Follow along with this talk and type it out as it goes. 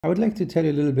I would like to tell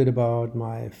you a little bit about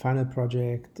my final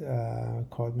project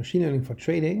called Machine Learning for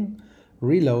Trading,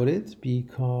 Reloaded,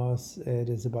 because it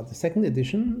is about the second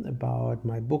edition about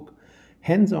my book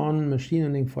Hands-on Machine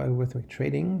Learning for Algorithmic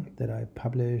Trading that I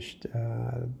published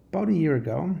about a year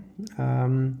ago.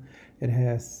 It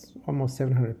has almost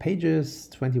 700 pages,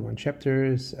 21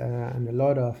 chapters, and a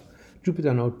lot of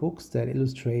Jupyter notebooks that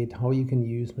illustrate how you can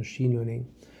use machine learning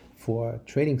for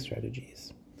trading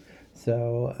strategies.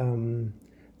 So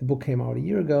the book came out a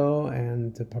year ago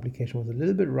and the publication was a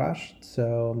little bit rushed,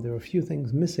 so there were a few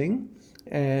things missing.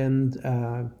 And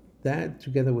that,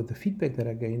 together with the feedback that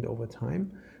I gained over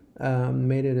time,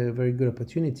 made it a very good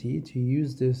opportunity to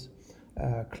use this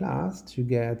class to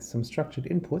get some structured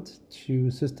input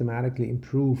to systematically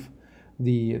improve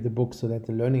the book so that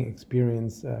the learning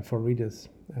experience for readers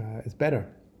is better.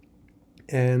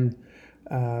 And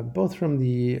both from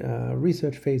the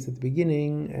research phase at the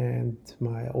beginning and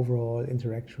my overall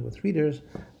interaction with readers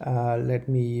let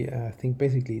me think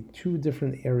basically two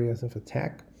different areas of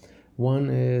attack. One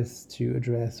is to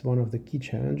address one of the key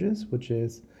challenges, which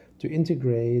is to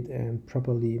integrate and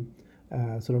properly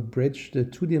sort of bridge the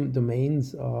two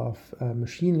domains of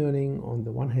machine learning on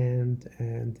the one hand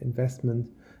and investment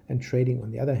and trading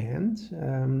on the other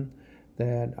hand.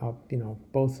 That are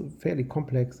both fairly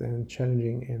complex and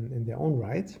challenging in their own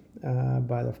right.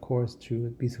 But of course, to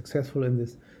be successful in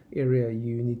this area,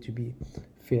 you need to be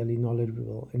fairly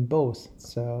knowledgeable in both.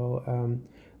 So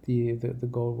the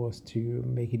goal was to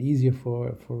make it easier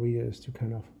for readers to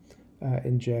kind of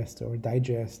ingest or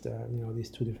digest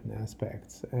these two different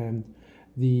aspects. And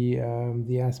the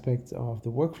aspects of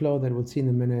the workflow that we'll see in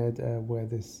a minute where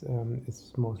this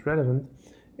is most relevant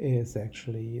is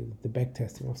actually the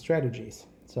backtesting of strategies.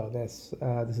 So this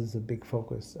is a big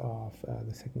focus of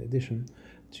the second edition,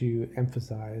 to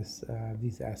emphasize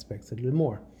these aspects a little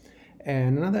more.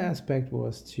 And another aspect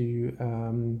was to,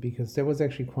 because there was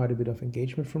actually quite a bit of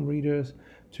engagement from readers,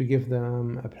 to give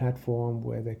them a platform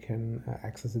where they can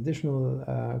access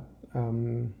additional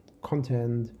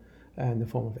content in the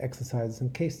form of exercises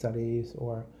and case studies,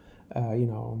 or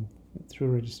through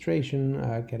registration,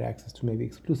 get access to maybe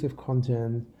exclusive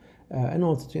content, and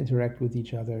also to interact with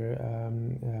each other,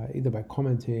 either by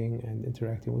commenting and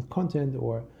interacting with content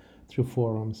or through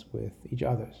forums with each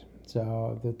other.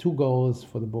 So the two goals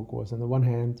for the book was, on the one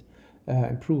hand,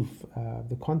 improve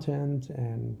the content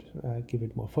and give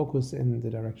it more focus in the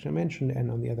direction I mentioned,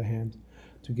 and on the other hand,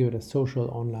 to give it a social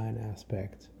online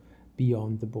aspect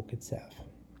beyond the book itself.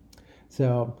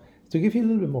 So to give you a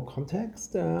little bit more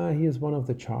context, here's one of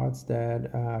the charts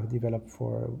that I've developed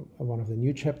for one of the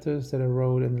new chapters that I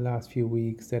wrote in the last few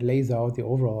weeks that lays out the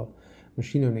overall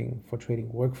machine learning for trading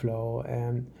workflow.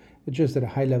 And it's just at a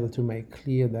high level to make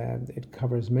clear that it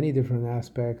covers many different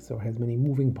aspects or has many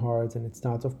moving parts. And it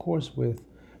starts, of course, with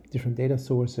different data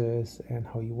sources and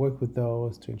how you work with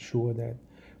those to ensure that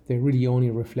they really only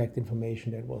reflect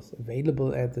information that was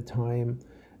available at the time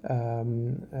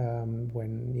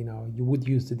when you would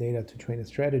use the data to train a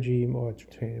strategy or to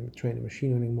train a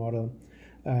machine learning model.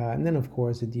 And then, of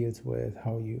course, it deals with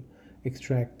how you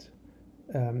extract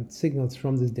signals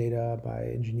from this data by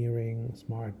engineering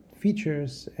smart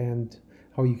features, and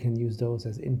how you can use those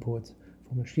as inputs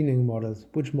for machine learning models,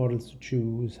 which models to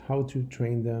choose, how to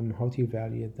train them, how to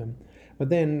evaluate them. But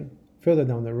then further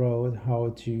down the road,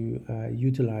 how to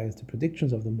utilize the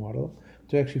predictions of the model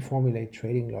to actually formulate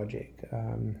trading logic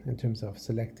in terms of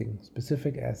selecting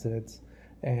specific assets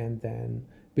and then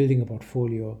building a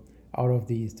portfolio out of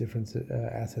these different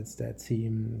assets that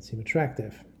seem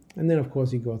attractive. And then, of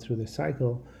course, you go through the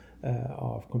cycle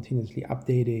of continuously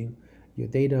updating your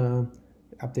data,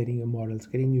 updating your models,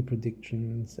 getting new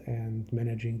predictions, and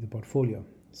managing the portfolio.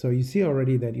 So you see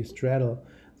already that you straddle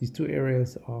these two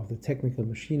areas of the technical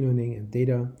machine learning and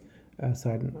data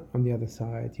side. On the other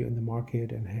side, you're in the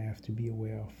market and have to be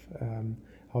aware of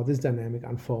how this dynamic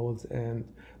unfolds. And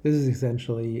this is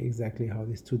essentially exactly how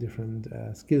these two different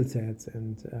skill sets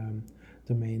and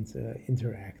domains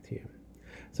interact here.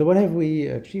 So what have we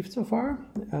achieved so far?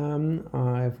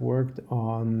 I've worked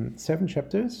on 7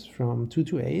 chapters from 2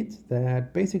 to 8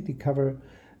 that basically cover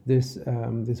this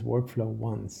workflow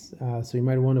once. So you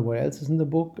might wonder what else is in the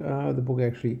book. The book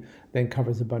actually then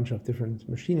covers a bunch of different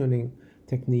machine learning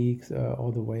techniques,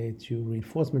 all the way to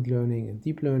reinforcement learning and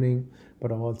deep learning,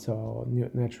 but also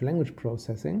natural language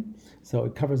processing. So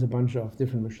it covers a bunch of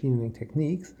different machine learning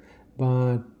techniques.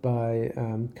 But by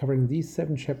covering these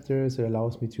 7 chapters, it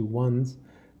allows me to once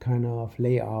kind of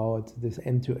lay out this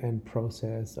end-to-end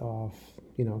process of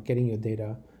getting your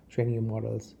data, training your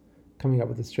models, coming up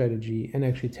with a strategy, and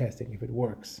actually testing if it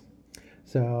works.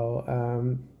 So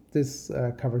this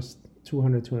covers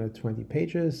 220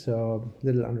 pages, so a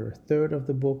little under a third of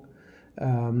the book.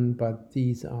 But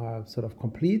these are sort of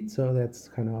complete, so that's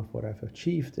kind of what I've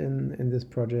achieved in this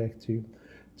project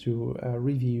to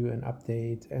review and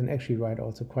update and actually write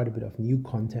also quite a bit of new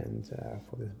content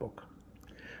for this book.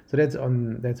 So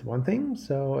that's one thing.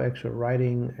 So actual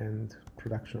writing and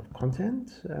production of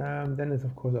content. Then there's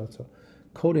of course also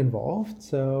code involved.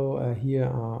 So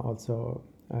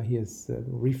here's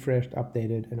refreshed,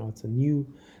 updated, and also new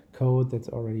code that's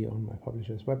already on my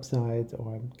publisher's website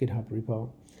or GitHub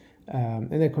repo.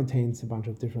 And it contains a bunch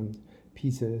of different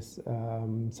pieces.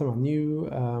 Some are new.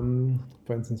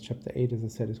 For instance, chapter 8, as I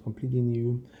said, is completely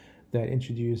new. That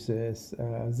introduces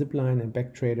Zipline and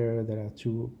Backtrader, that are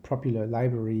two popular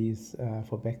libraries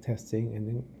for backtesting, and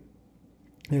then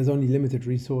there's only limited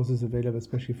resources available,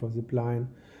 especially for Zipline.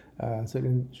 So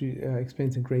it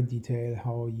explains in great detail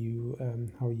how you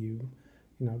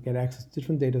get access to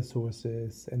different data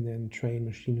sources and then train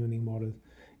machine learning models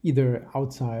either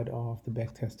outside of the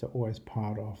backtester or as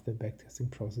part of the backtesting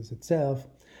process itself.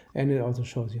 And it also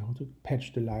shows you how to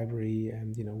patch the library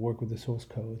and work with the source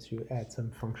code to add some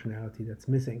functionality that's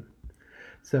missing.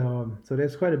 So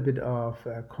there's quite a bit of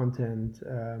content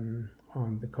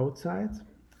on the code side,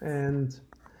 and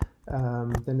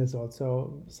then there's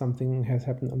also something has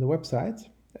happened on the website,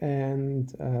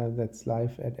 and that's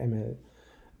live at ML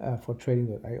for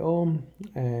trading.io,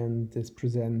 and this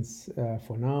presents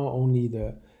for now only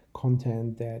the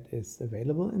content that is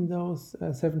available in those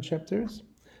 7 chapters,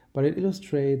 but it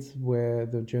illustrates where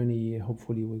the journey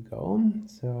hopefully will go.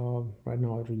 So right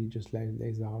now it really just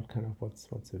lays out kind of what's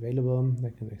available. I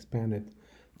can expand it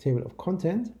table of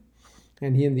content,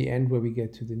 and here in the end where we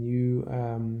get to the new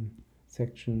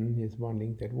section, here's one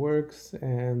link that works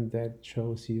and that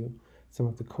shows you some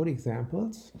of the code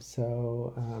examples.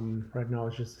 So right now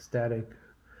it's just a static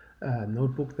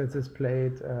notebook that's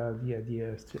displayed. The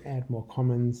idea is to add more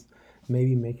comments,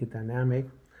 maybe make it dynamic,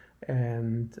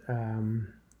 and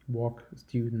walk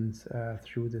students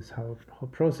through this whole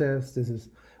process. This is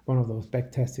one of those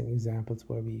backtesting examples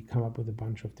where we come up with a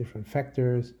bunch of different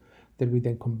factors that we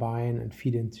then combine and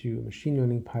feed into a machine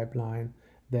learning pipeline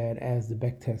that, as the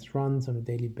backtest runs on a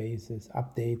daily basis,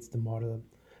 updates the model,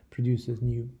 produces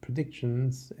new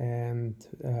predictions, and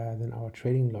then our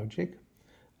trading logic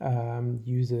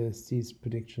uses these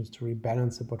predictions to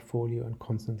rebalance the portfolio and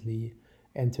constantly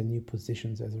enter new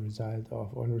positions as a result of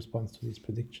or in response to these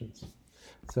predictions.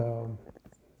 So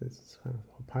this is kind of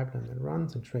a pipeline that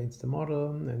runs and trains the model,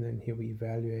 and then here we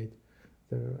evaluate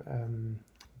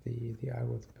the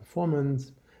algorithm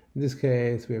performance. In this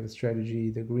case, we have a strategy.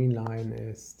 The green line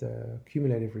is the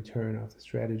cumulative return of the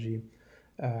strategy.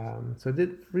 So it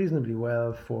did reasonably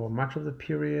well for much of the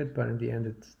period, but in the end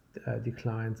it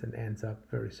declines and ends up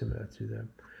very similar to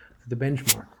the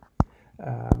benchmark.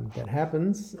 That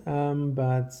happens,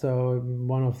 but so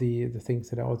one of the things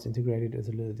that I also integrated is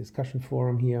a little discussion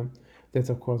forum here. That's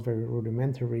of course very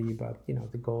rudimentary, but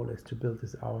the goal is to build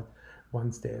this out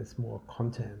once there's more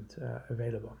content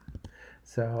available.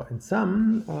 So in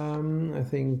sum, I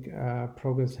think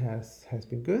progress has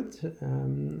been good,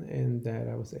 in that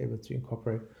I was able to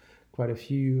incorporate quite a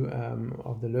few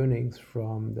of the learnings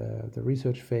from the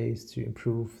research phase to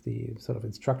improve the sort of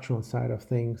instructional side of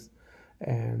things,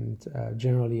 and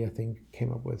generally I think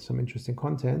came up with some interesting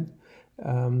content.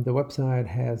 The website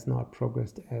has not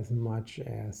progressed as much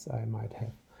as I might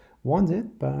have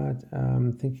wanted, but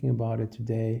thinking about it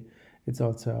today, it's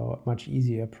also much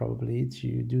easier probably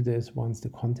to do this once the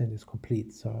content is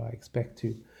complete. So I expect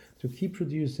to keep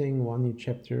producing one new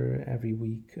chapter every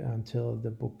week until the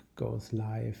book goes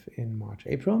live in March,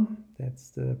 April.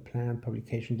 That's the planned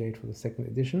publication date for the 2nd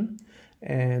edition.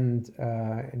 And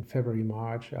in February,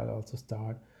 March, I'll also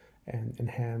start and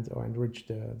enhance or enrich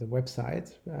the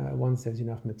website once there's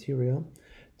enough material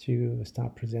to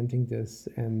start presenting this.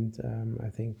 And I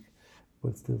think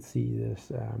we'll still see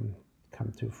this come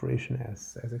to fruition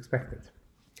as expected.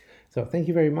 So thank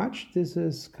you very much. This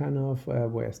is kind of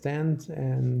where I stand,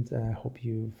 and I hope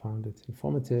you found it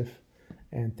informative,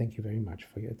 and thank you very much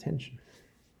for your attention.